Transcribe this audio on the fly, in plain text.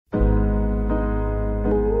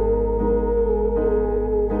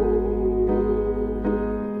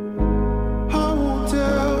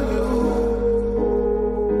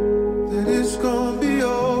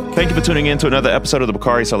Thank you for tuning in to another episode of the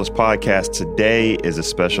Bakari Sellers Podcast. Today is a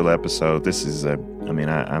special episode.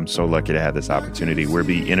 I'm so lucky to have this opportunity. We'll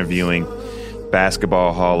be interviewing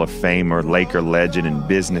Basketball Hall of Famer, Laker legend, and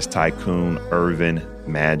business tycoon Earvin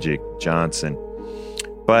Magic Johnson.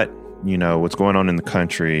 But, you know, what's going on in the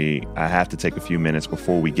country, I have to take a few minutes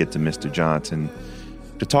before we get to Mr. Johnson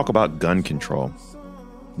to talk about gun control.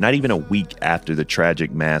 Not even a week after the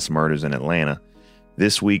tragic mass murders in Atlanta,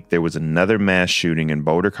 this week, there was another mass shooting in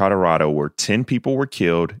Boulder, Colorado, where 10 people were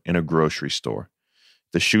killed in a grocery store.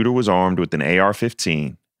 The shooter was armed with an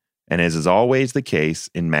AR-15, and as is always the case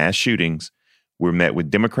in mass shootings, we're met with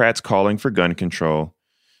Democrats calling for gun control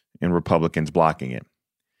and Republicans blocking it.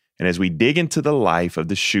 And as we dig into the life of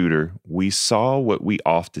the shooter, we saw what we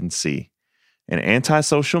often see: an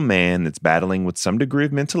antisocial man that's battling with some degree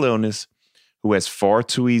of mental illness who has far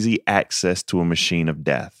too easy access to a machine of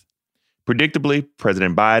death. Predictably,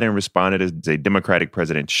 President Biden responded as a Democratic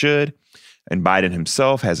president should, and Biden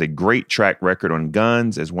himself has a great track record on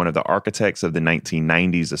guns as one of the architects of the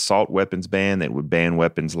 1990s assault weapons ban that would ban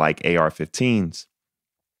weapons like AR-15s.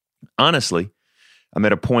 Honestly, I'm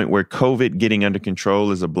at a point where COVID getting under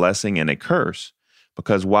control is a blessing and a curse,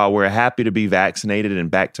 because while we're happy to be vaccinated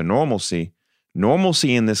and back to normalcy,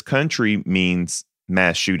 normalcy in this country means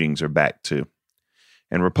mass shootings are back too.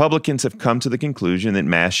 And Republicans have come to the conclusion that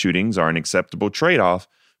mass shootings are an acceptable trade-off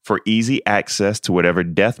for easy access to whatever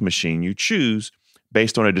death machine you choose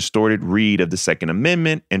based on a distorted read of the Second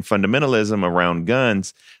Amendment and fundamentalism around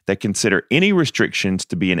guns that consider any restrictions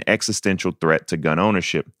to be an existential threat to gun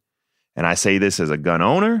ownership. And I say this as a gun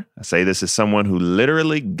owner. I say this as someone who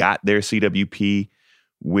literally got their CWP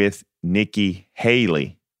with Nikki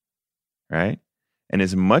Haley, right? And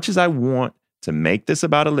as much as I want to make this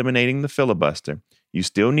about eliminating the filibuster, you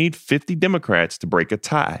still need 50 Democrats to break a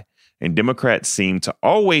tie, and Democrats seem to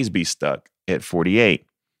always be stuck at 48,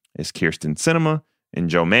 as Kyrsten Sinema and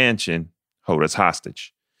Joe Manchin hold us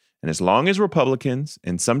hostage. And as long as Republicans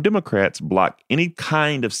and some Democrats block any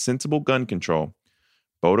kind of sensible gun control,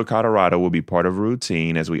 Boulder, Colorado will be part of a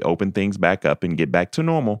routine as we open things back up and get back to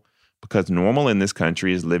normal, because normal in this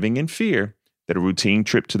country is living in fear that a routine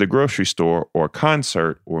trip to the grocery store or a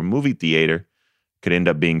concert or a movie theater could end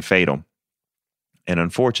up being fatal. And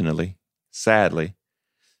unfortunately, sadly,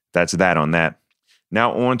 that's that on that.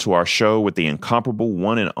 Now on to our show with the incomparable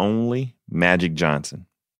one and only Magic Johnson.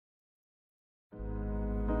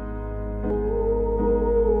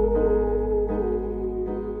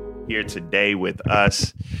 Here today with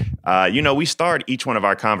us. We start each one of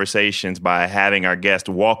our conversations by having our guest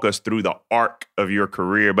walk us through the arc of your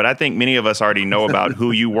career. But I think many of us already know about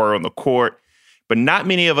who you were on the court, but not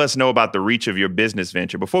many of us know about the reach of your business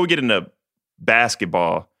venture. Before we get into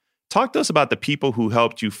basketball, talk to us about the people who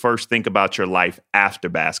helped you first think about your life after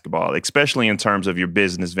basketball, especially in terms of your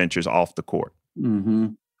business ventures off the court. Mm-hmm.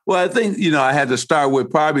 Well, I think, I had to start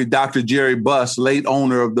with probably Dr. Jerry Buss, late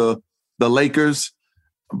owner of the Lakers.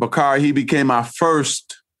 Bakari, he became my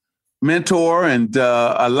first mentor and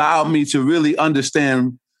allowed me to really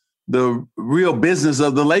understand the real business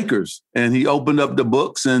of the Lakers. And he opened up the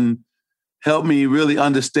books and helped me really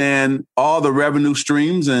understand all the revenue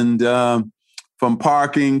streams, and from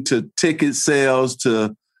parking to ticket sales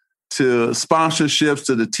to sponsorships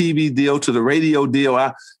to the TV deal to the radio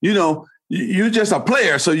deal. You're just a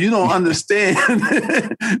player, so you don't understand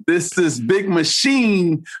this big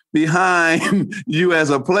machine behind you as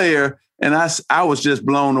a player. And I was just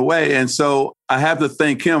blown away. And so I have to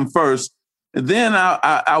thank him first. And then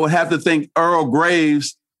I would have to thank Earl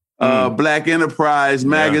Graves, Black Enterprise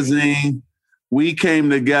magazine. We came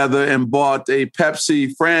together and bought a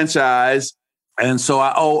Pepsi franchise. And so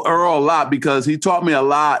I owe Earl a lot because he taught me a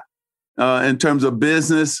lot in terms of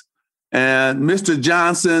business. And Mr.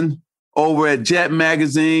 Johnson over at Jet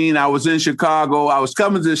Magazine, I was in Chicago. I was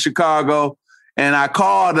coming to Chicago, and I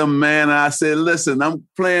called him, man, and I said, listen, I'm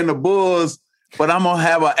playing the Bulls, but I'm going to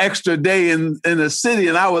have an extra day in the city,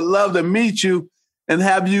 and I would love to meet you and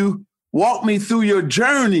have you walk me through your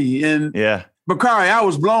journey. And Bakari, I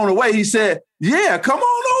was blown away. He said, yeah, come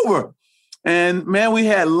on over. And, man, we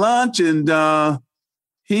had lunch, and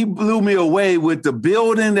he blew me away with the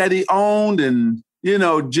building that he owned and,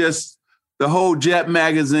 just the whole Jet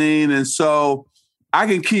Magazine. And so I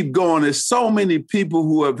can keep going. There's so many people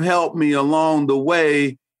who have helped me along the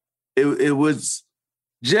way. It was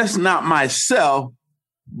just not myself,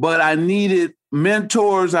 but I needed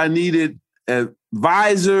mentors. I needed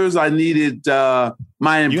advisors. I needed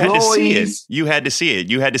my employees. You had to see it.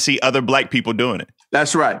 You had to see other Black people doing it.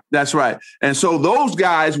 That's right. That's right. And so those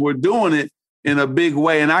guys were doing it in a big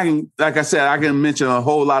way. And I can, like I said, I can mention a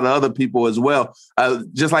whole lot of other people as well.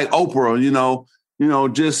 Just like Oprah,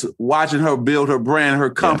 just watching her build her brand, her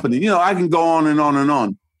company. Yeah. I can go on and on and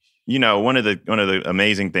on. One of the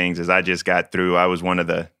amazing things is I just got through. I was one of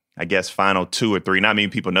the, I guess, final 2 or 3. Not many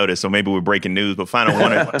people know this, so maybe we're breaking news, but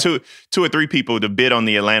final two or three people to bid on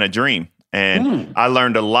the Atlanta Dream. And I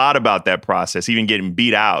learned a lot about that process, even getting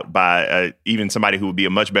beat out by even somebody who would be a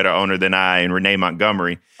much better owner than I, and Renee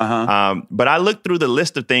Montgomery. But I looked through the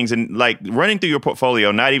list of things, and like running through your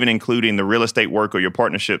portfolio, not even including the real estate work or your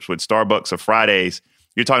partnerships with Starbucks or Fridays.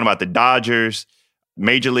 You're talking about the Dodgers,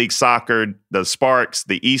 Major League Soccer, the Sparks,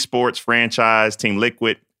 the esports franchise, Team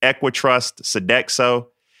Liquid, Equitrust, Sodexo.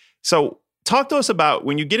 So talk to us about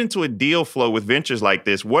when you get into a deal flow with ventures like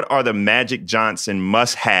this, what are the Magic Johnson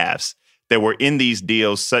must-haves that were in these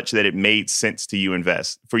deals such that it made sense to you to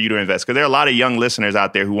invest? Because there are a lot of young listeners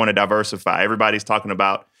out there who want to diversify. Everybody's talking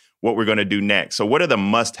about what we're going to do next. So what are the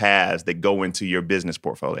must-haves that go into your business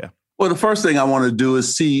portfolio? Well, the first thing I want to do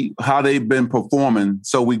is see how they've been performing.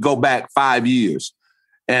 So we go back 5 years,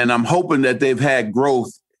 and I'm hoping that they've had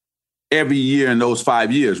growth every year in those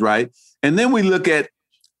 5 years, right? And then we look at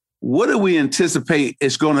what do we anticipate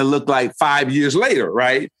it's going to look like 5 years later,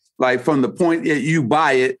 right? Like from the point that you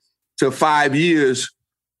buy it to 5 years,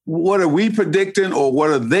 what are we predicting, or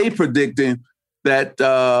what are they predicting that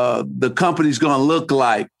the company's going to look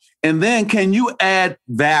like? And then can you add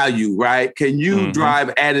value, right? Can you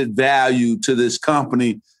drive added value to this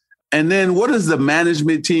company? And then what does the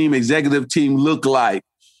management team, executive team look like?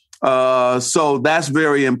 So that's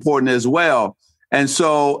very important as well. And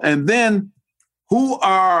then who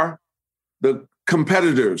are the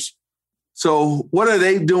competitors? So what are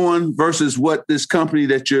they doing versus what this company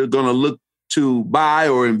that you're going to look to buy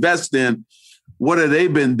or invest in, what have they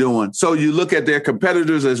been doing? So you look at their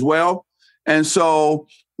competitors as well. And so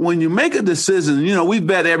when you make a decision, we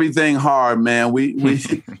bet everything hard, man. We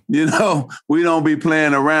we don't be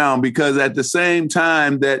playing around, because at the same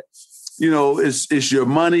time that, it's your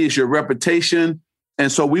money, it's your reputation.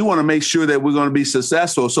 And so we want to make sure that we're going to be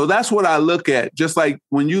successful. So that's what I look at. Just like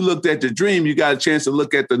when you looked at the dream, you got a chance to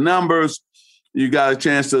look at the numbers. You got a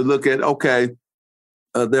chance to look at,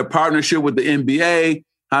 their partnership with the NBA.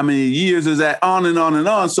 How many years is that? On and on and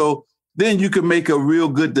on. So then you can make a real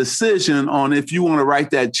good decision on if you want to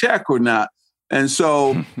write that check or not. And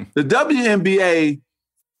so the WNBA,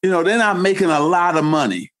 they're not making a lot of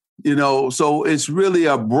money, so it's really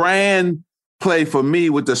a brand play for me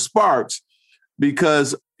with the Sparks,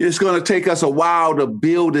 because it's going to take us a while to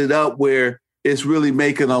build it up where it's really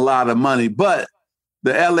making a lot of money. But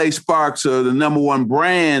the LA Sparks are the number one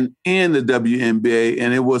brand in the WNBA,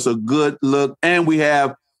 and it was a good look. And we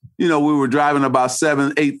have, we were driving about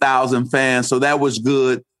 8,000 fans, so that was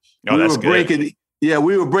good. Oh, that's good.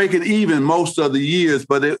 We were breaking even most of the years,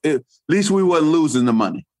 but at least we wasn't losing the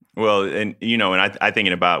money. Well, and I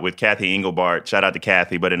thinking about with Kathy Engelbart, shout out to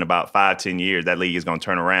Kathy, but in about 5-10 years, that league is going to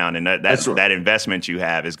turn around, and that investment you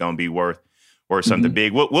have is going to be worth something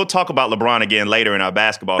big. We'll talk about LeBron again later in our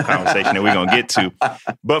basketball conversation that we're going to get to.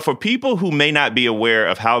 But for people who may not be aware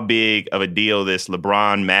of how big of a deal this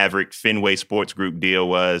LeBron Maverick Fenway Sports Group deal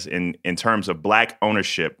was in terms of Black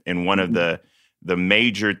ownership in one of the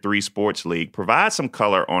major 3 sports league, provide some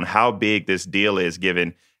color on how big this deal is,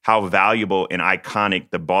 given how valuable and iconic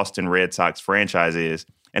the Boston Red Sox franchise is,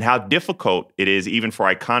 and how difficult it is even for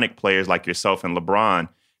iconic players like yourself and LeBron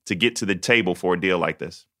to get to the table for a deal like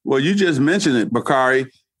this. Well, you just mentioned it,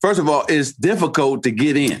 Bakari. First of all, it's difficult to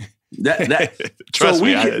get in. Trust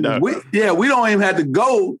me, we don't even have to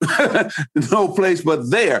go no place but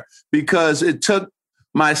there, because it took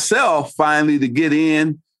myself finally to get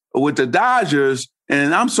in with the Dodgers.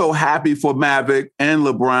 And I'm so happy for Maverick and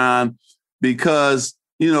LeBron, because,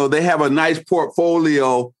 they have a nice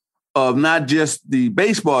portfolio of not just the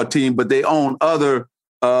baseball team, but they own other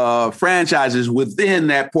franchises within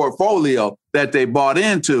that portfolio that they bought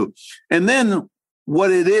into. And then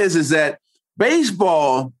what it is that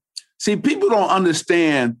baseball, see, people don't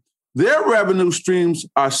understand their revenue streams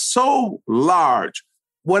are so large.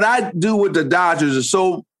 What I do with the Dodgers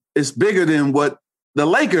is bigger than what the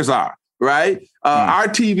Lakers are, right? Our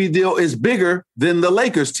TV deal is bigger than the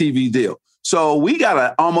Lakers TV deal. So we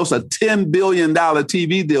got almost a $10 billion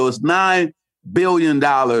TV deal. It's $9 billion.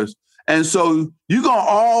 And so you're going to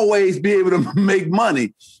always be able to make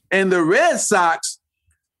money. And the Red Sox,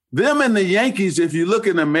 them and the Yankees, if you look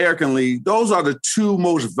in the American League, those are the 2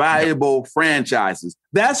 most valuable franchises.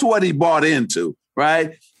 That's what he bought into,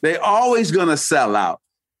 right? They're always going to sell out.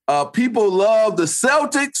 People love the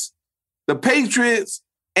Celtics, the Patriots,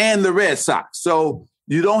 and the Red Sox. So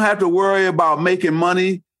you don't have to worry about making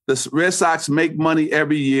money. The Red Sox make money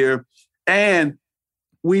every year. And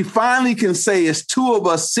we finally can say it's 2 of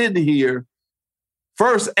us sitting here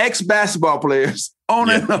first ex-basketball players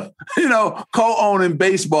owning, co-owning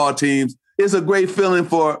baseball teams. It's a great feeling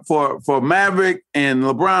for Maverick and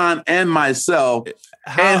LeBron and myself.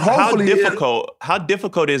 How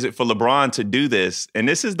difficult is it for LeBron to do this? And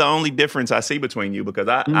this is the only difference I see between you, because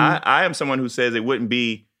I am someone who says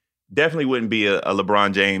it definitely wouldn't be a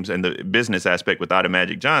LeBron James and the business aspect without a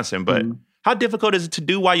Magic Johnson. But how difficult is it to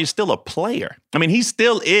do while you're still a player? I mean, he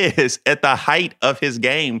still is at the height of his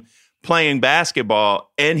game playing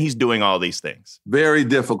basketball, and he's doing all these things. Very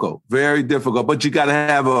difficult, very difficult. But you got to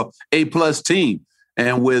have a A+ team.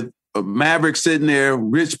 And with Maverick sitting there,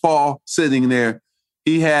 Rich Paul sitting there,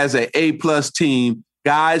 he has an A+ team,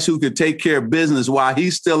 guys who could take care of business while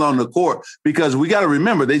he's still on the court. Because we got to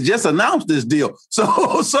remember, they just announced this deal.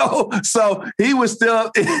 So he was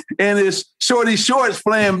still in his shorty shorts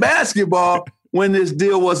playing basketball when this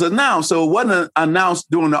deal was announced. So it wasn't announced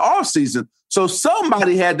during the offseason. So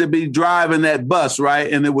somebody had to be driving that bus,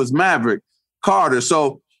 right? And it was Maverick Carter.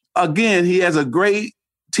 So again, he has a great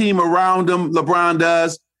team around him, LeBron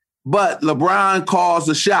does, but LeBron calls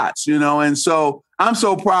the shots, and so I'm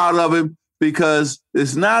so proud of him, because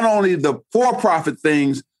it's not only the for-profit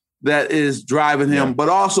things that is driving him, but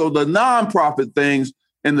also the nonprofit things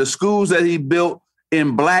and the schools that he built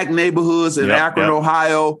in Black neighborhoods in Akron,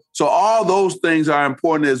 Ohio. So all those things are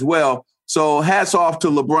important as well. So hats off to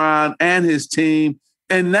LeBron and his team.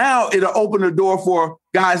 And now it'll open the door for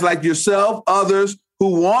guys like yourself, others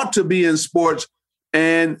who want to be in sports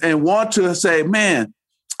and want to say, man,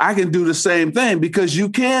 I can do the same thing, because you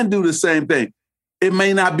can do the same thing. It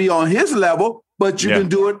may not be on his level, but you can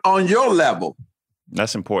do it on your level.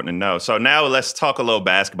 That's important to know. So now let's talk a little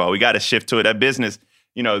basketball. We got to shift to it. That business,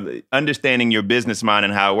 understanding your business mind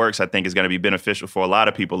and how it works, I think is going to be beneficial for a lot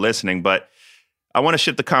of people listening. But I want to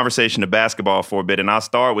shift the conversation to basketball for a bit, and I'll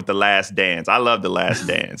start with The Last Dance. I love The Last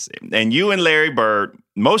Dance. And you and Larry Bird,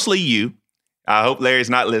 mostly you, I hope Larry's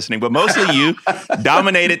not listening, but mostly you,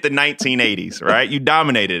 dominated the 1980s, right? You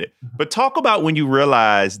dominated it. But talk about when you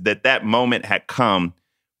realized that moment had come,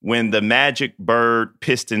 when the Magic, Bird,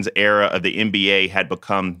 Pistons era of the NBA had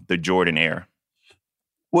become the Jordan era.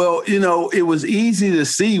 Well, it was easy to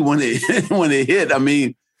see when it hit. I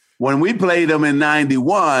mean, when we played them in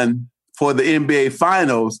 91 for the NBA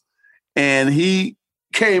Finals, and he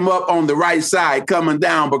came up on the right side coming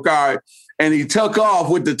down, Bakari, and he took off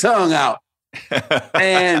with the tongue out.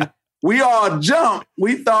 And we all jumped.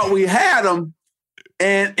 We thought we had him.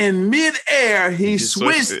 And in midair, he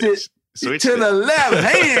switched it to the left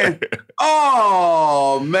hand.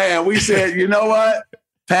 Oh, man. We said, you know what?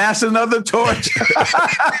 Pass another torch.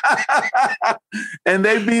 And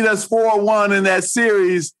they beat us 4-1 in that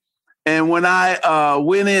series. And when I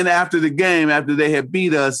went in after the game, after they had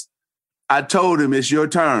beat us, I told him, it's your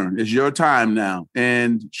turn. It's your time now.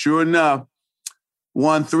 And sure enough,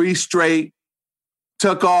 won 3 straight,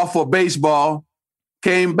 took off for baseball,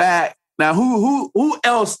 came back. Now, who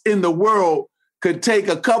else in the world could take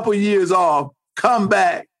a couple years off, come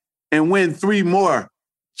back, and win 3 more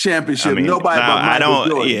championships? Nobody but Michael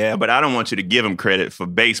Jordan. Yeah, but I don't want you to give him credit for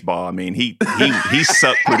baseball. I mean, he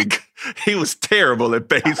sucked pretty good. He was terrible at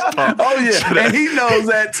baseball. Oh yeah, and he knows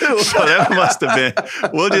that too. So that must have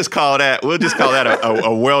been. We'll just call that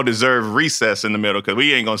a well-deserved recess in the middle, because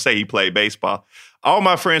we ain't gonna say he played baseball. All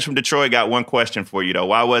my friends from Detroit got one question for you though.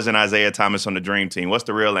 Why wasn't Isaiah Thomas on the Dream Team? What's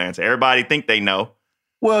the real answer? Everybody think they know.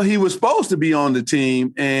 Well, he was supposed to be on the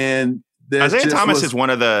team, and Isaiah Thomas is one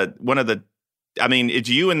of the. I mean, it's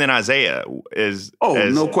you and then Isaiah is. Oh,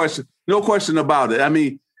 no question about it. I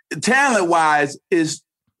mean, talent-wise, is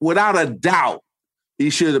without a doubt he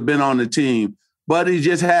should have been on the team, but he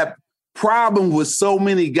just had problems with so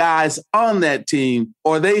many guys on that team,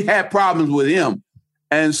 or they had problems with him,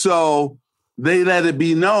 and so they let it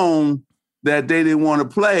be known that they didn't want to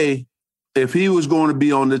play if he was going to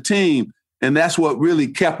be on the team. And that's what really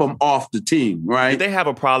kept him off the team, right? Did they have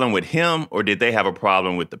a problem with him, or did they have a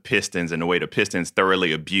problem with the Pistons and the way the Pistons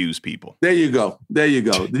thoroughly abuse people? There you go.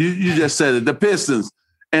 You just said it, the Pistons.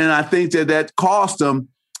 And I think that cost them.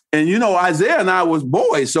 And, Isaiah and I was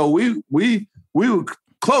boys, so we were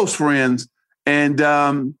close friends. And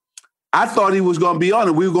I thought he was going to be on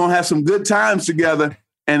it. We were going to have some good times together,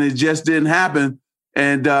 and it just didn't happen.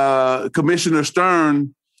 And Commissioner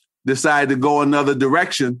Stern decided to go another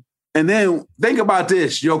direction. And then think about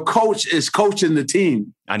this. Your coach is coaching the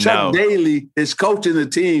team. I know. Chuck Daly is coaching the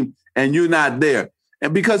team, and you're not there.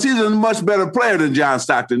 And because he's a much better player than John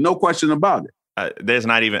Stockton, no question about it. There's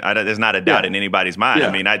not a doubt in anybody's mind. Yeah.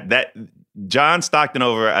 I mean, John Stockton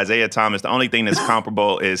over Isaiah Thomas, the only thing that's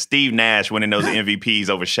comparable is Steve Nash winning those MVPs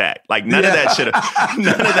over Shaq. Like none of that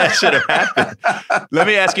should have happened. Let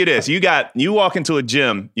me ask you this. You walk into a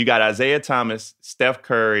gym, you got Isaiah Thomas, Steph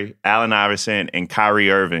Curry, Allen Iverson, and Kyrie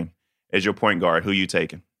Irving as your point guard. Who you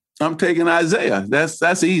taking? I'm taking Isaiah.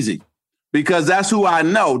 That's easy because that's who I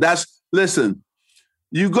know. Listen,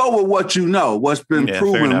 you go with what you know, what's been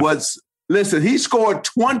proven. Listen, he scored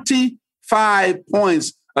 25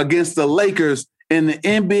 points against the Lakers in the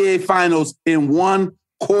NBA Finals in one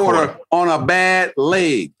quarter on a bad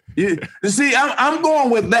leg. You see, I'm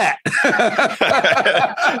going with that.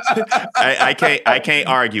 I can't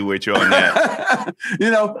argue with you on that.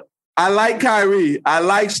 I like Kyrie. I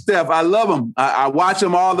like Steph. I love them. I watch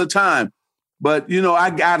them all the time. But, I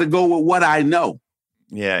got to go with what I know.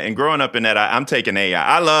 Yeah, and growing up in that, I'm taking AI.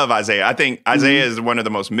 I love Isaiah. I think Isaiah is one of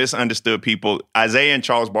the most misunderstood people. Isaiah and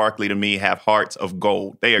Charles Barkley, to me, have hearts of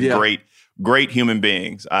gold. They are great human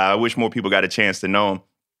beings. I wish more people got a chance to know them.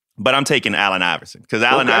 But I'm taking Allen Iverson because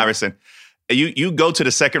Allen Iverson, you go to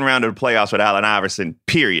the second round of the playoffs with Allen Iverson,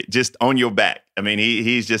 period, just on your back. I mean,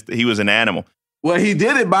 he was an animal. Well, he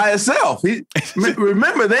did it by himself.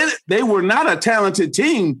 Remember, they were not a talented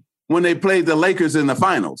team when they played the Lakers in the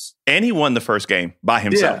finals. And he won the first game by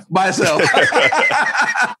himself. Yeah, by himself.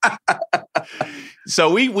 So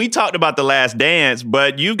we talked about The Last Dance,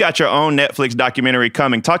 but you've got your own Netflix documentary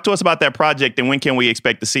coming. Talk to us about that project and when can we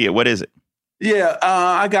expect to see it? What is it? Yeah,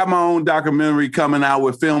 I got my own documentary coming out.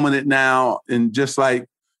 We're filming it now. And just like,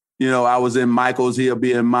 I was in Michael's, he'll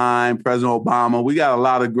be in mine, President Obama. We got a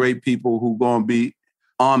lot of great people who going to be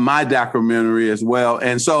on my documentary as well.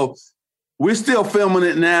 And so we're still filming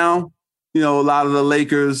it now. A lot of the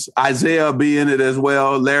Lakers, Isaiah will be in it as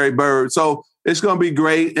well, Larry Bird. So it's going to be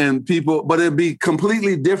great but it'll be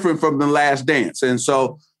completely different from The Last Dance. And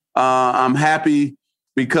so I'm happy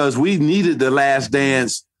because we needed The Last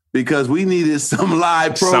Dance because we needed some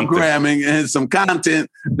live programming and some content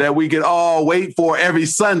that we could all wait for every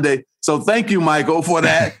Sunday. So thank you, Michael, for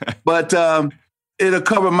that. But it'll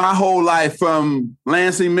cover my whole life from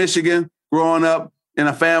Lansing, Michigan, growing up in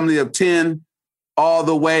a family of 10, all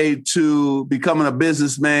the way to becoming a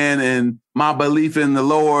businessman and my belief in the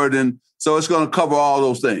Lord. And so it's going to cover all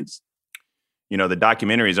those things. The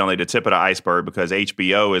documentary is only the tip of the iceberg because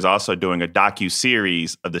HBO is also doing a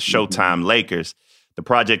docu-series of the Showtime Lakers. The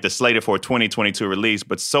project is slated for a 2022 release,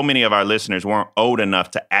 but so many of our listeners weren't old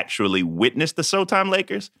enough to actually witness the Showtime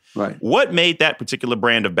Lakers. Right. What made that particular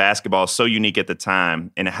brand of basketball so unique at the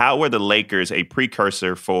time? And how were the Lakers a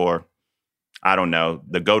precursor for, I don't know,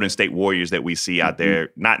 the Golden State Warriors that we see out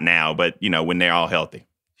there, not now, but, when they're all healthy?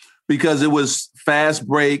 Because it was fast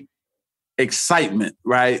break excitement,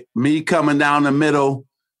 right? Me coming down the middle,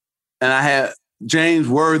 and I had James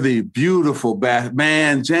Worthy, beautiful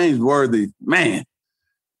man. James Worthy, man,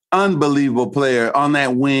 unbelievable player on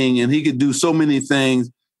that wing, and he could do so many things.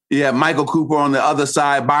 You had Michael Cooper on the other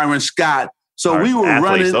side, Byron Scott. So we were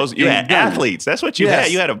athletes. running. You had athletes. That's what you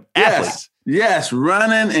had. You had athletes. Yes,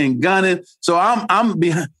 running and gunning. So I'm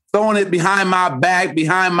throwing it behind my back,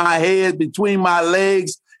 behind my head, between my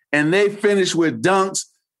legs, and they finished with dunks.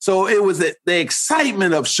 So it was the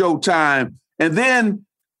excitement of Showtime. And then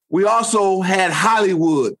we also had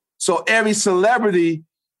Hollywood. So every celebrity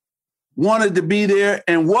wanted to be there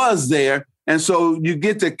and was there. And so you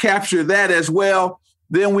get to capture that as well.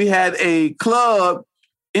 Then we had a club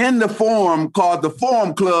in the Forum called the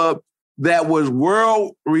Forum Club that was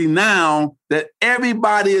world renowned, that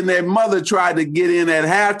everybody and their mother tried to get in at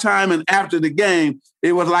halftime and after the game.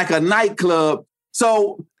 It was like a nightclub.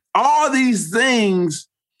 So all these things.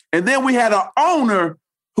 And then we had an owner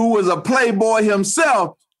who was a playboy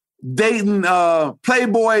himself, dating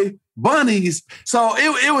Playboy bunnies. So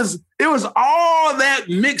it was all that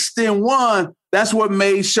mixed in one. That's what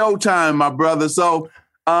made Showtime, my brother. So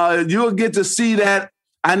you'll get to see that.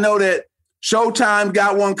 I know that Showtime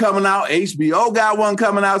got one coming out. HBO got one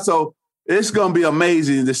coming out. So it's going to be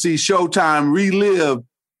amazing to see Showtime relive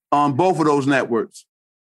on both of those networks.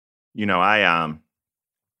 I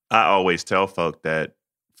always tell folk that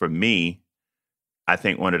for me, I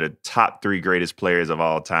think one of the top 3 greatest players of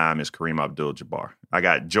all time is Kareem Abdul-Jabbar. I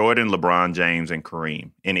got Jordan, LeBron James, and Kareem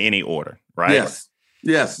in any order, right?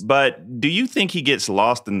 Yes. But do you think he gets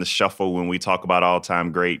lost in the shuffle when we talk about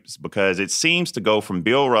all-time greats? Because it seems to go from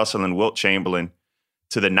Bill Russell and Wilt Chamberlain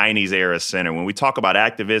to the 90s era center. When we talk about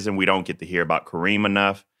activism, we don't get to hear about Kareem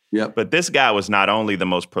enough. Yep. But this guy was not only the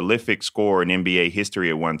most prolific scorer in NBA history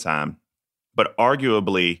at one time, but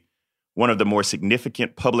arguably one of the more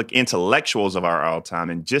significant public intellectuals of our all time,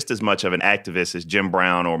 and just as much of an activist as Jim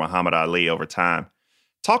Brown or Muhammad Ali over time.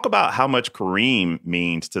 Talk about how much Kareem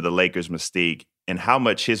means to the Lakers mystique and how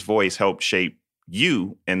much his voice helped shape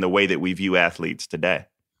you and the way that we view athletes today.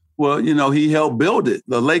 Well, he helped build it.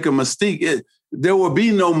 The Laker mystique, there would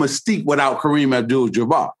be no mystique without Kareem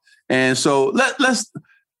Abdul-Jabbar. And so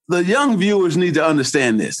the young viewers need to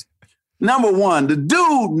understand this. Number one, the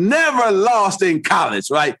dude never lost in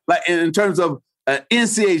college, right? Like in terms of an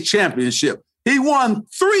NCAA championship. He won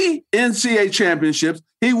 3 NCAA championships.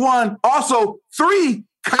 He won also 3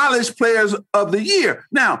 College Players of the Year.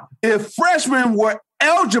 Now, if freshmen were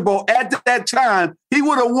eligible at that time, he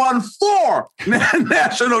would have won 4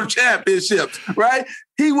 national championships, right?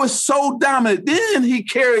 He was so dominant. Then he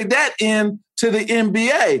carried that in to the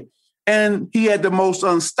NBA, and he had the most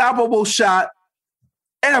unstoppable shot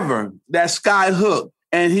ever, that sky hook,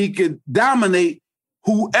 and he could dominate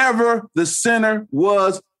whoever the center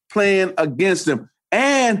was playing against him.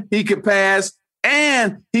 And he could pass,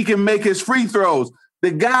 and he can make his free throws.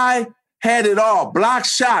 The guy had it all, block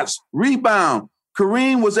shots, rebound.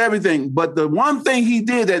 Kareem was everything. But the one thing he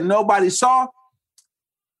did that nobody saw,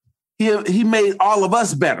 he made all of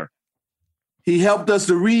us better. He helped us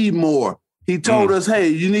to read more. He told us, hey,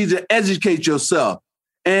 you need to educate yourself.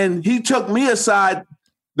 And he took me aside.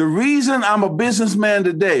 The reason I'm a businessman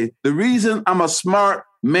today, the reason I'm a smart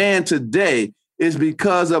man today is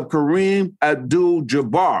because of Kareem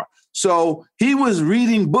Abdul-Jabbar. So he was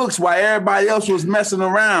reading books while everybody else was messing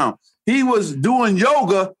around. He was doing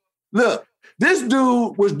yoga. Look, this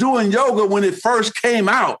dude was doing yoga when it first came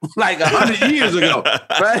out, like 100 years ago,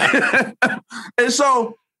 right? And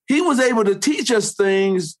so he was able to teach us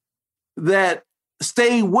things that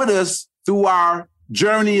stayed with us through our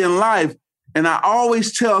journey in life. And I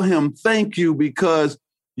always tell him, thank you, because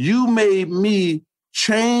you made me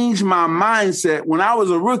change my mindset. When I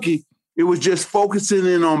was a rookie, it was just focusing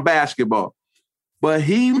in on basketball. But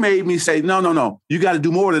he made me say, no, you got to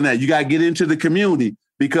do more than that. You got to get into the community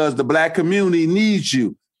because the Black community needs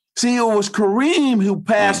you. See, it was Kareem who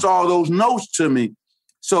passed all those notes to me.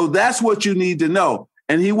 So that's what you need to know.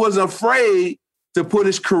 And he wasn't afraid to put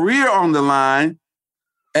his career on the line,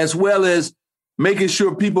 as well as making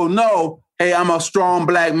sure people know, hey, I'm a strong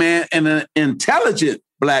Black man and an intelligent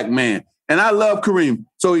Black man. And I love Kareem.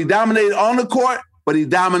 So he dominated on the court, but he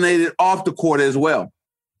dominated off the court as well.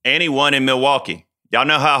 And he won in Milwaukee. Y'all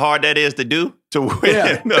know how hard that is to do? To win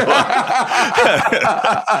in Milwaukee.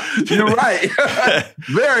 You're right.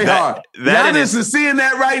 Very hard. Giannis is seeing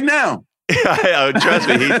that right now. Trust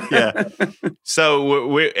me.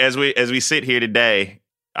 So as we sit here today,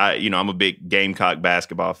 I'm a big Gamecock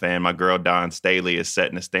basketball fan. My girl Dawn Staley is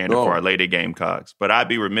setting the standard for our Lady Gamecocks. But I'd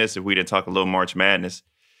be remiss if we didn't talk a little March Madness.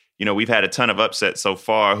 We've had a ton of upsets so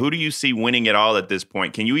far. Who do you see winning it all at this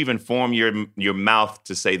point? Can you even form your mouth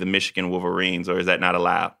to say the Michigan Wolverines, or is that not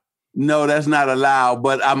allowed? No, that's not allowed.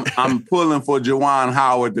 But I'm pulling for Juwan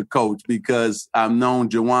Howard, the coach, because I've known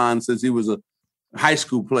Juwan since he was a high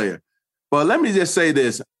school player. But let me just say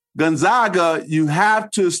this. Gonzaga, you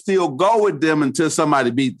have to still go with them until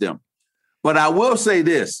somebody beat them. But I will say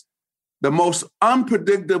this. The most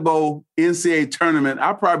unpredictable NCAA tournament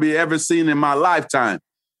I probably ever seen in my lifetime.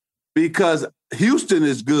 Because Houston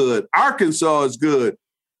is good, Arkansas is good,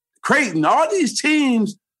 Creighton, all these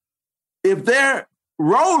teams, if they're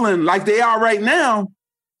rolling like they are right now,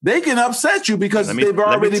 they can upset you because they've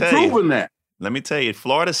already proven that. Let me tell you,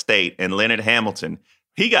 Florida State and Leonard Hamilton,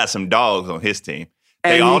 he got some dogs on his team.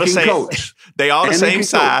 They all the same. Coach. They all the same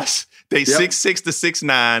size. Coach. They 6'6" to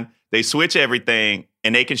 6'9". They switch everything,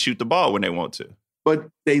 and they can shoot the ball when they want to. But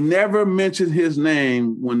they never mention his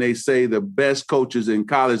name when they say the best coaches in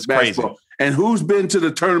college basketball. Crazy. And who's been to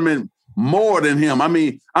the tournament more than him? I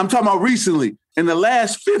mean, I'm talking about recently. In the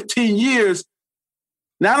last 15 years,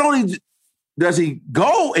 not only does he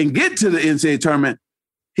go and get to the NCAA tournament,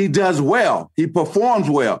 he does well. He performs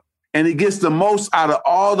well. And he gets the most out of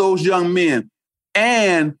all those young men.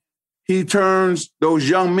 And he turns those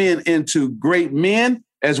young men into great men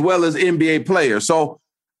as well as NBA players. So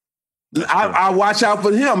I watch out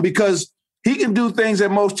for him because he can do things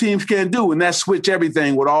that most teams can't do, and that's switch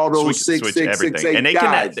everything with all those 6'8" and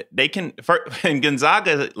guys. And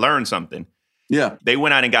Gonzaga learned something. Yeah. They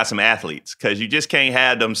went out and got some athletes because you just can't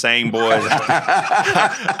have them same boys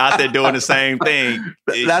out there doing the same thing.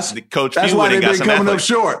 That's why they've been coming up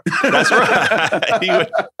short. That's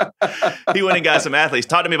right. He went and got some athletes.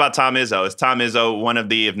 Talk to me about Tom Izzo. Is Tom Izzo one of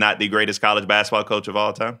the, if not the greatest college basketball coach of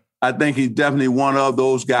all time? I think he's definitely one of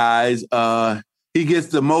those guys. He gets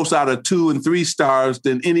the most out of 2 and 3 stars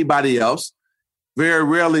than anybody else. Very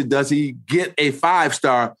rarely does he get a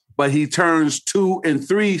 5-star, but he turns 2 and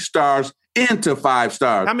 3 stars into 5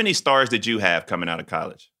 stars. How many stars did you have coming out of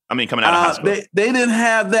college? I mean, coming out of high school. They didn't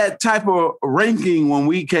have that type of ranking when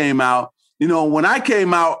we came out. You know, when I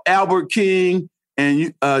came out, Albert King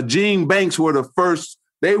and Gene Banks were the first.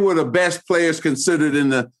 They were the best players considered in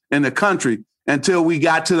the country until we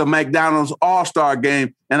got to the McDonald's All-Star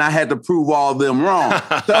game, and I had to prove all of them wrong.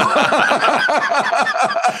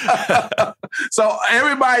 So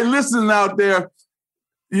everybody listening out there,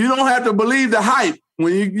 you don't have to believe the hype.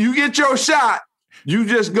 When you get your shot, you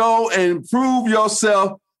just go and prove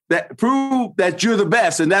yourself, prove that you're the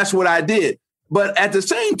best, and that's what I did. But at the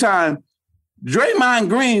same time, Draymond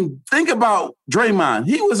Green, think about Draymond.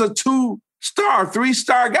 He was a 2-star,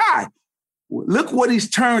 3-star guy. Look what he's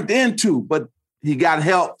turned into, but he got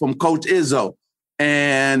help from Coach Izzo.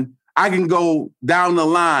 And I can go down the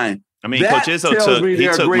line. I mean, Coach Izzo took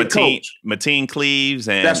Mateen Cleaves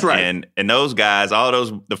and that's right. and those guys, all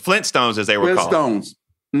those, the Flintstones as they were called. Flintstones.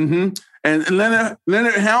 Mm-hmm. And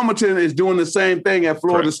Leonard Hamilton is doing the same thing at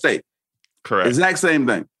Florida State. Correct. Exact same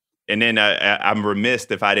thing. And then I'm remiss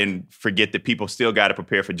if I didn't forget that people still got to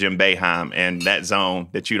prepare for Jim Boeheim and that zone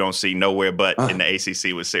that you don't see nowhere but in the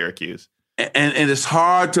ACC with Syracuse. And it's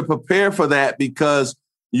hard to prepare for that because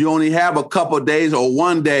you only have a couple of days or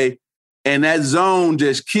one day, and that zone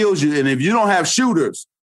just kills you. And if you don't have shooters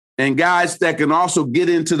and guys that can also get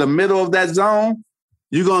into the middle of that zone,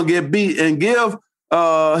 you're going to get beat. And give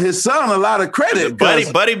his son a lot of credit. Buddy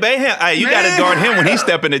Boeheim, you got to guard him when he's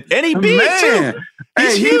stepping it. And he beat too.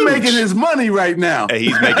 He's making his money right now. Hey,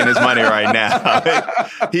 he's making his money right now.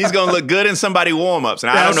 He's going to look good in somebody warm-ups. And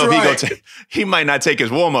I don't know if he might not take his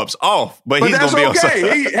warm-ups off, but he's going to be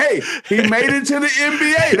okay. He made it to the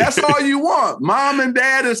NBA. That's all you want. Mom and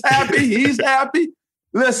dad is happy. He's happy.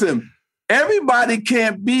 Listen, everybody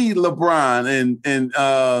can't be LeBron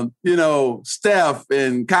and Steph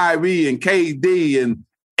and Kyrie and KD and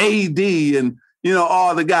AD and,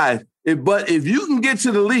 all the guys. But if you can get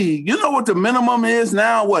to the league, you know what the minimum is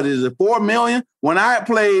now? What is it, $4 million? When I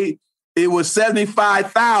played, it was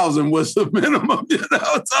 75,000 was the minimum.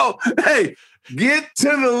 So hey, get to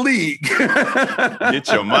the league.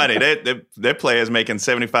 Get your money. Their players making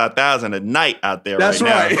 75,000 a night out there. That's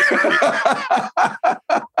right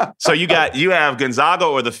now. So you have Gonzaga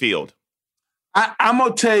or the Field? I'm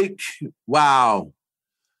gonna take. Wow.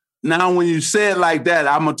 Now when you say it like that,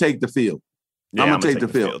 I'm gonna take the Field. Yeah, I'm gonna take the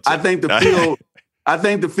Field. I think the Field. I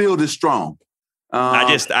think the Field is strong.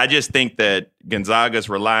 I just think that Gonzaga's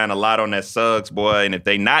relying a lot on that Suggs boy, and if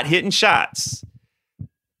they not hitting shots,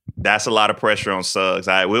 that's a lot of pressure on Suggs.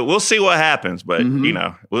 We'll see what happens, but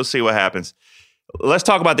we'll see what happens. Let's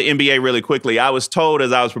talk about the NBA really quickly. I was told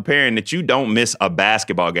as I was preparing that you don't miss a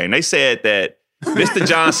basketball game. They said that Mr.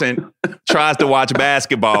 Johnson tries to watch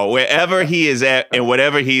basketball wherever he is at and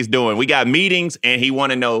whatever he's doing. We got meetings, and he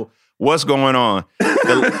want to know what's going on.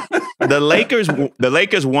 The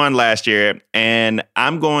Lakers won last year, and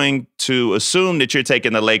I'm going to assume that you're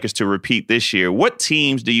taking the Lakers to repeat this year. What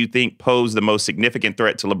teams do you think pose the most significant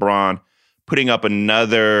threat to LeBron putting up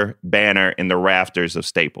another banner in the rafters of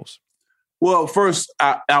Staples? Well, first,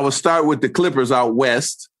 I will start with the Clippers out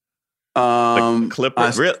west. The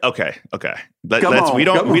Clippers? Really? Okay.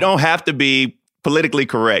 We don't have to be politically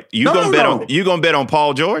correct. You gonna bet on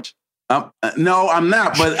Paul George? No, I'm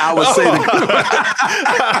not, but I would say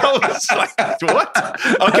I was like, what?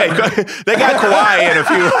 Okay, they got Kawhi and a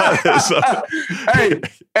few others. So.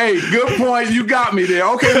 Hey, good point. You got me there.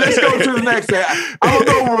 Okay, let's go to the next thing. I'm going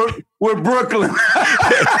to go with Brooklyn.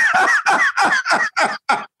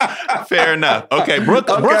 Fair enough. Okay,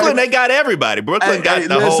 Brooklyn, they got everybody. Brooklyn got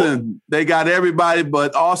the whole. They got everybody,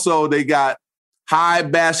 but also they got high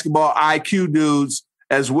basketball IQ dudes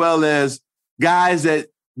as well as guys that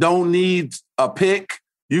don't need a pick.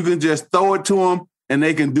 You can just throw it to them and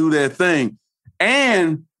they can do their thing.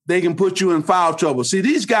 And they can put you in foul trouble. See,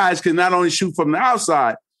 these guys can not only shoot from the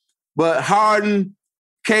outside, but Harden,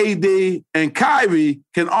 KD, and Kyrie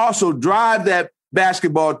can also drive that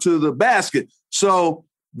basketball to the basket. So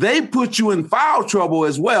they put you in foul trouble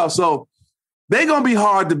as well. So they're going to be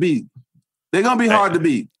hard to beat.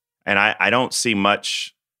 And I don't see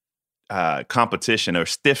much competition or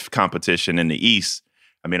stiff competition in the East.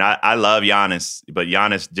 I mean, I love Giannis, but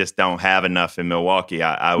Giannis just don't have enough in Milwaukee.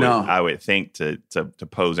 I would think to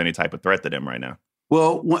pose any type of threat to them right now.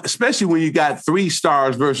 Well, especially when you got 3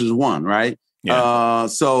 stars versus 1, right? Yeah.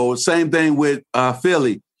 So same thing with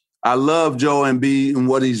Philly. I love Joe Embiid and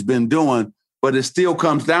what he's been doing, but it still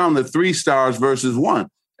comes down to 3 stars versus 1.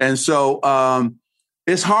 And so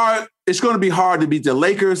it's hard. It's going to be hard to beat the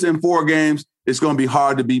Lakers in 4 games. It's going to be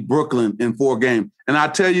hard to beat Brooklyn in 4 games. And I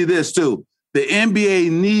tell you this too. The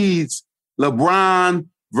NBA needs LeBron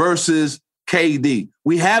versus KD.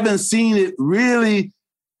 We haven't seen it really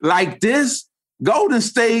like this, Golden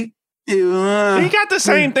State. He got the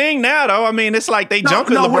same thing now, though. I mean, it's like they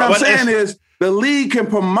jumping LeBron. What I'm saying is the league can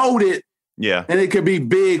promote it. Yeah. And it could be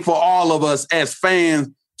big for all of us as fans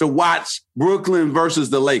to watch Brooklyn versus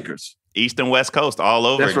the Lakers. East and West Coast all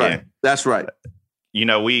over again. Right. That's right. You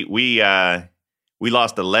know, we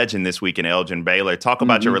lost a legend this week in Elgin Baylor. Talk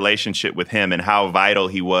about your relationship with him and how vital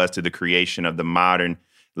he was to the creation of the modern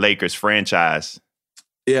Lakers franchise.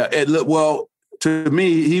 Yeah. Well, to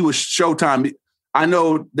me, he was Showtime. I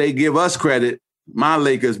know they give us credit, my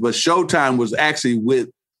Lakers, but Showtime was actually with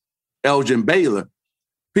Elgin Baylor.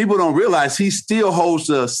 People don't realize he still holds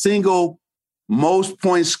the single most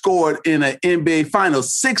points scored in an NBA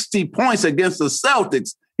Finals, 60 points against the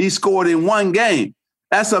Celtics. He scored in one game.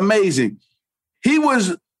 That's amazing. He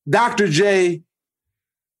was Dr. J,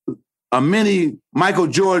 a mini Michael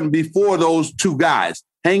Jordan before those two guys,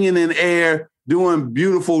 hanging in air, doing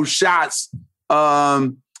beautiful shots,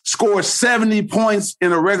 scored 70 points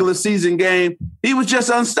in a regular season game. He was just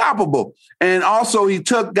unstoppable. And also he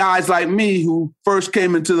took guys like me who first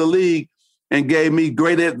came into the league and gave me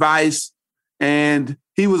great advice. And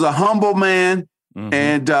he was a humble man. Mm-hmm.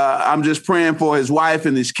 And I'm just praying for his wife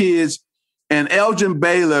and his kids. And Elgin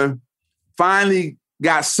Baylor finally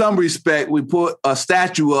got some respect. We put a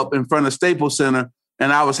statue up in front of Staples Center.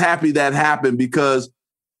 And I was happy that happened because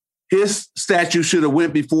his statue should have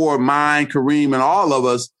went before mine, Kareem, and all of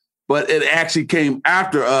us, but it actually came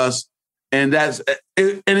after us, and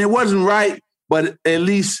it wasn't right, but at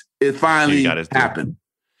least it finally happened.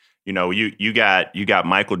 You know, you got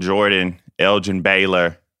Michael Jordan, Elgin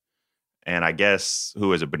Baylor, and I guess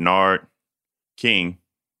who is it, Bernard King?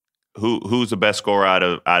 Who's the best scorer out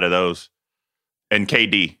of those? And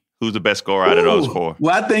KD, who's the best scorer out of those four?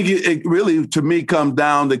 Well, I think it really, to me, comes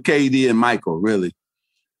down to KD and Michael, really.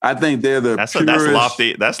 I think they're the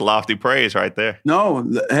purest. That's lofty praise right there.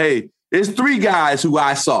 No, hey, it's three guys who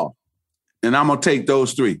I saw, and I'm going to take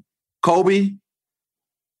those three. Kobe,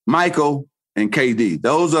 Michael, and KD.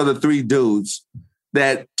 Those are the three dudes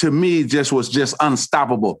that, to me, was just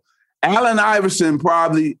unstoppable. Allen Iverson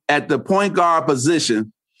probably at the point guard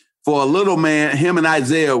position for a little man, him and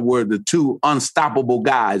Isaiah were the two unstoppable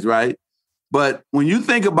guys, right? But when you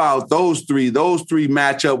think about those three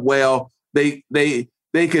match up well.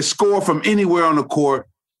 They could score from anywhere on the court.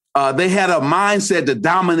 They had a mindset to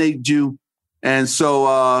dominate you. And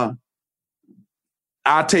so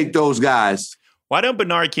I'll take those guys. Why don't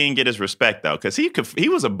Bernard King get his respect, though? Because he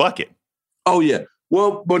was a bucket. Oh, yeah.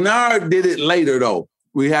 Well, Bernard did it later, though.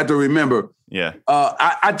 We had to remember. Yeah.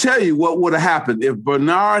 I tell you what would have happened. If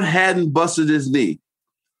Bernard hadn't busted his knee,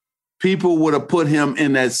 people would have put him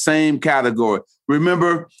in that same category.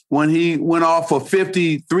 Remember when he went off for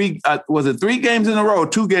 53, was it 3 games in a row,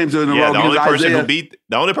 2 games in a row? Yeah, the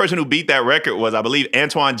only person who beat that record was, I believe,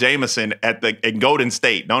 Antoine Jameson in Golden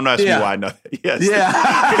State. Don't ask me why I know that. Yes.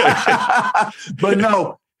 Yeah. But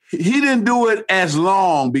no, he didn't do it as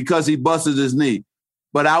long because he busted his knee.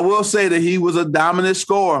 But I will say that he was a dominant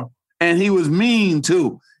scorer, and he was mean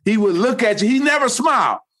too. He would look at you. He never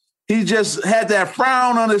smiled. He just had that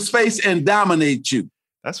frown on his face and dominate you.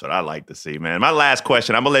 That's what I like to see, man. My last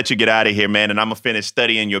question, I'm going to let you get out of here, man, and I'm going to finish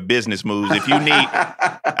studying your business moves. If you need,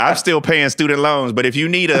 I'm still paying student loans, but if you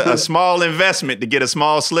need a small investment to get a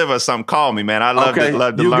small sliver or something, call me, man. I'd love to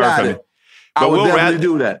learn from you. I will definitely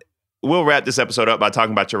do that. We'll wrap this episode up by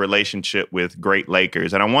talking about your relationship with great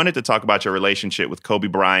Lakers. And I wanted to talk about your relationship with Kobe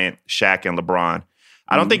Bryant, Shaq, and LeBron.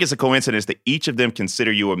 I don't think it's a coincidence that each of them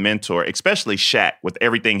consider you a mentor, especially Shaq with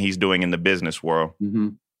everything he's doing in the business world. Mm-hmm.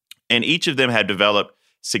 And each of them had developed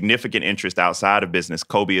significant interest outside of business,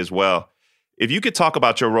 Kobe as well. If you could talk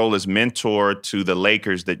about your role as mentor to the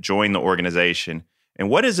Lakers that joined the organization, and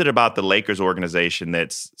what is it about the Lakers organization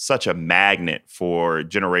that's such a magnet for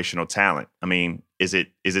generational talent? I mean, is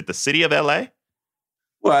it the city of LA?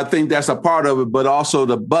 Well, I think that's a part of it, but also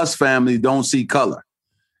the Buss family don't see color.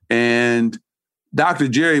 And Dr.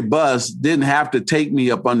 Jerry Buss didn't have to take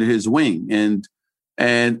me up under his wing.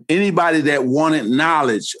 And anybody that wanted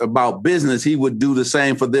knowledge about business, he would do the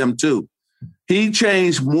same for them too. He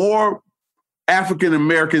changed more African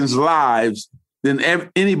Americans' lives than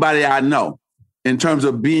anybody I know in terms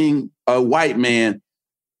of being a white man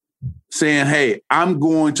saying, hey, I'm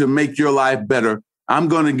going to make your life better. I'm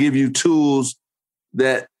going to give you tools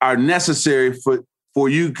that are necessary for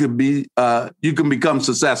you to be, you can become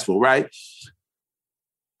successful, right?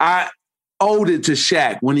 I owed it to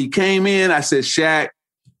Shaq. When he came in, I said, Shaq,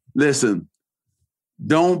 listen,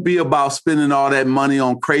 don't be about spending all that money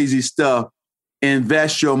on crazy stuff.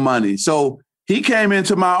 Invest your money. So he came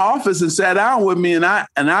into my office and sat down with me, and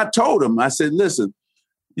I told him, I said, listen,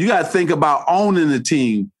 you got to think about owning the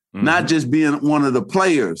team, not just being one of the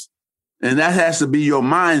players. And that has to be your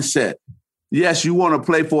mindset. Yes, you want to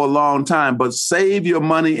play for a long time, but save your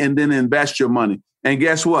money and then invest your money. And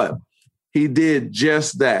guess what? He did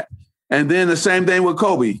just that. And then the same thing with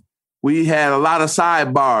Kobe. We had a lot of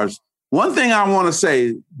sidebars. One thing I want to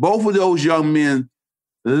say, both of those young men,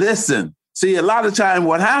 listen. See, a lot of time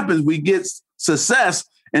what happens, we get success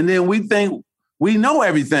and then we think we know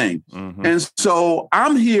everything. And so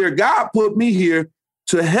I'm here. God put me here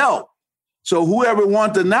to help. So whoever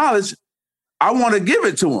wants the knowledge, I want to give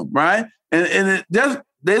it to them, right? And it just,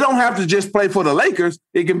 they don't have to just play for the Lakers.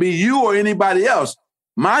 It can be you or anybody else.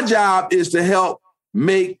 My job is to help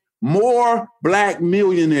make more Black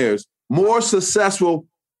millionaires, more successful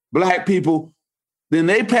Black people. Then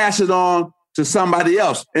they pass it on to somebody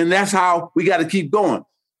else. And that's how we got to keep going.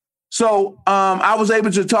 So I was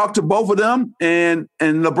able to talk to both of them and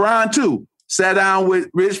LeBron too. Sat down with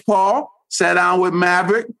Rich Paul, sat down with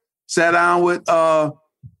Maverick, sat down with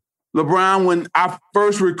LeBron when I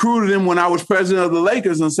first recruited him when I was president of the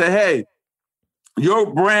Lakers and said, hey,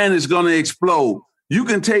 your brand is going to explode. You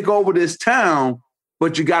can take over this town,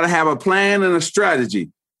 but you got to have a plan and a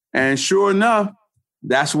strategy. And sure enough,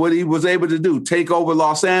 that's what he was able to do, take over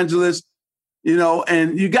Los Angeles, you know,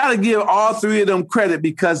 and you got to give all three of them credit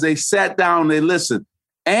because they sat down, they listened,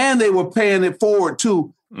 and they were paying it forward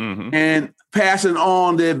too and passing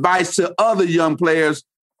on the advice to other young players.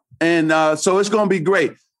 And so it's going to be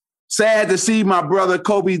great. Sad to see my brother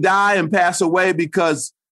Kobe die and pass away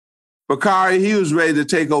because Bakari, he was ready to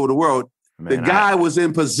take over the world. Man, the guy was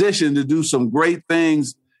in position to do some great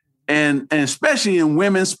things, and especially in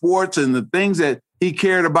women's sports and the things that he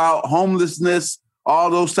cared about, homelessness, all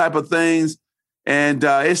those type of things. And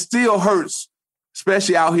it still hurts,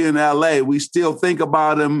 especially out here in LA. We still think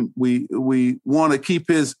about him. We want to keep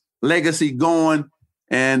his legacy going,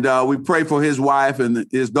 and we pray for his wife and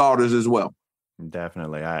his daughters as well.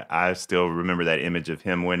 Definitely. I still remember that image of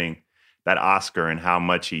him winning that Oscar and how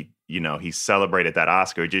much he celebrated that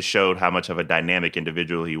Oscar. It just showed how much of a dynamic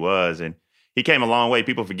individual he was. And he came a long way.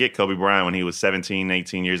 People forget Kobe Bryant when he was 17,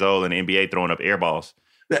 18 years old in the NBA throwing up air balls.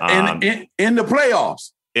 In the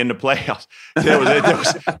playoffs. In the playoffs.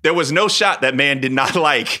 There was no shot that man did not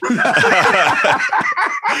like.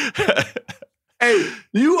 Hey,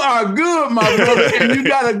 you are good, my brother, and you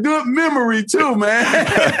got a good memory too,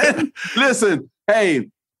 man. Listen, hey,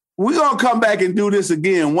 we're going to come back and do this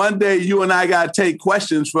again. One day you and I got to take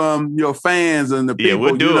questions from your fans and the people. Yeah,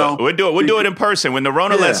 we'll do it. We'll do it. We'll do it in person. When the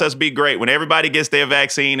Rona lets us be great, when everybody gets their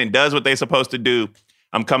vaccine and does what they're supposed to do,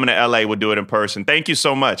 I'm coming to LA. We'll do it in person. Thank you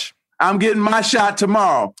so much. I'm getting my shot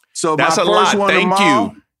tomorrow. So that's my a first lot. one Thank tomorrow.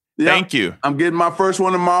 you. Yep, Thank you. I'm getting my first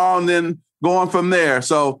one tomorrow and then going from there.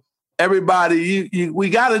 So everybody, we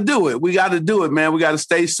got to do it. We got to do it, man. We got to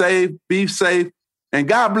stay safe, be safe. And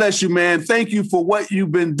God bless you, man. Thank you for what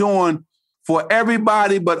you've been doing for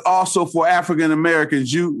everybody, but also for African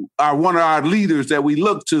Americans. You are one of our leaders that we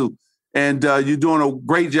look to, and you're doing a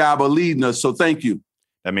great job of leading us. So thank you.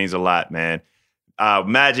 That means a lot, man.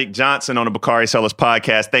 Magic Johnson on the Bakari Sellers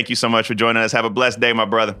podcast. Thank you so much for joining us. Have a blessed day, my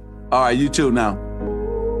brother. All right, you too now.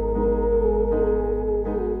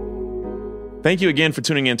 Thank you again for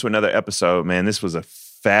tuning in to another episode, man. This was a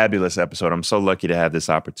fabulous episode. I'm so lucky to have this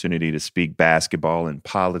opportunity to speak basketball and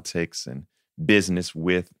politics and business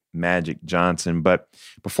with Magic Johnson. But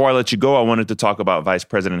before I let you go, I wanted to talk about Vice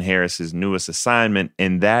President Harris's newest assignment,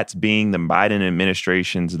 and that's being the Biden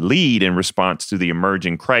administration's lead in response to the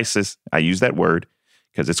emerging crisis. I use that word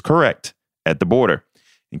because it's correct, at the border.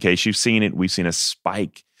 In case you've seen it, we've seen a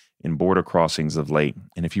spike in border crossings of late.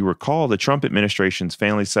 And if you recall, the Trump administration's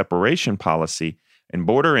family separation policy and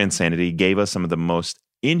border insanity gave us some of the most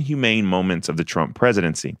inhumane moments of the Trump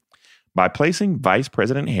presidency. By placing Vice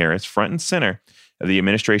President Harris front and center of the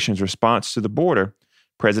administration's response to the border,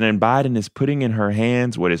 President Biden is putting in her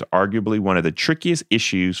hands what is arguably one of the trickiest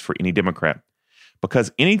issues for any Democrat,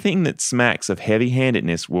 because anything that smacks of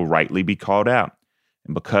heavy-handedness will rightly be called out.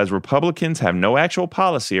 And because Republicans have no actual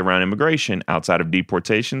policy around immigration outside of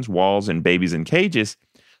deportations, walls, and babies in cages,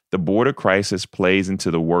 the border crisis plays into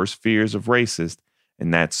the worst fears of racists,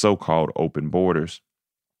 and that's so-called open borders.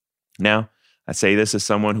 Now, I say this as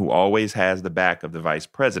someone who always has the back of the vice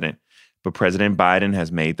president, but President Biden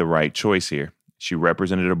has made the right choice here. She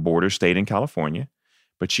represented a border state in California,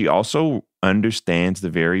 but she also understands the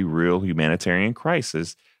very real humanitarian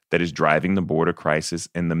crisis that is driving the border crisis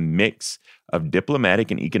and the mix of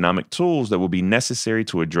diplomatic and economic tools that will be necessary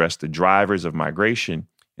to address the drivers of migration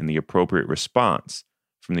and the appropriate response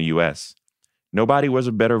from the U.S. Nobody was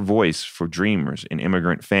a better voice for dreamers and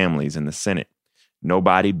immigrant families in the Senate.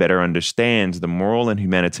 Nobody better understands the moral and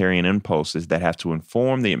humanitarian impulses that have to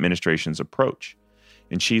inform the administration's approach.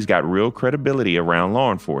 And she's got real credibility around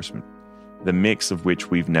law enforcement, the mix of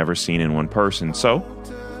which we've never seen in one person. So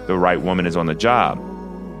the right woman is on the job,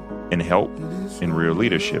 and help and real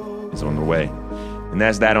leadership is on the way. And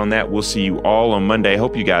that's that on that. We'll see you all on Monday.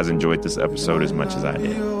 Hope you guys enjoyed this episode as much as I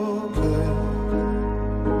did.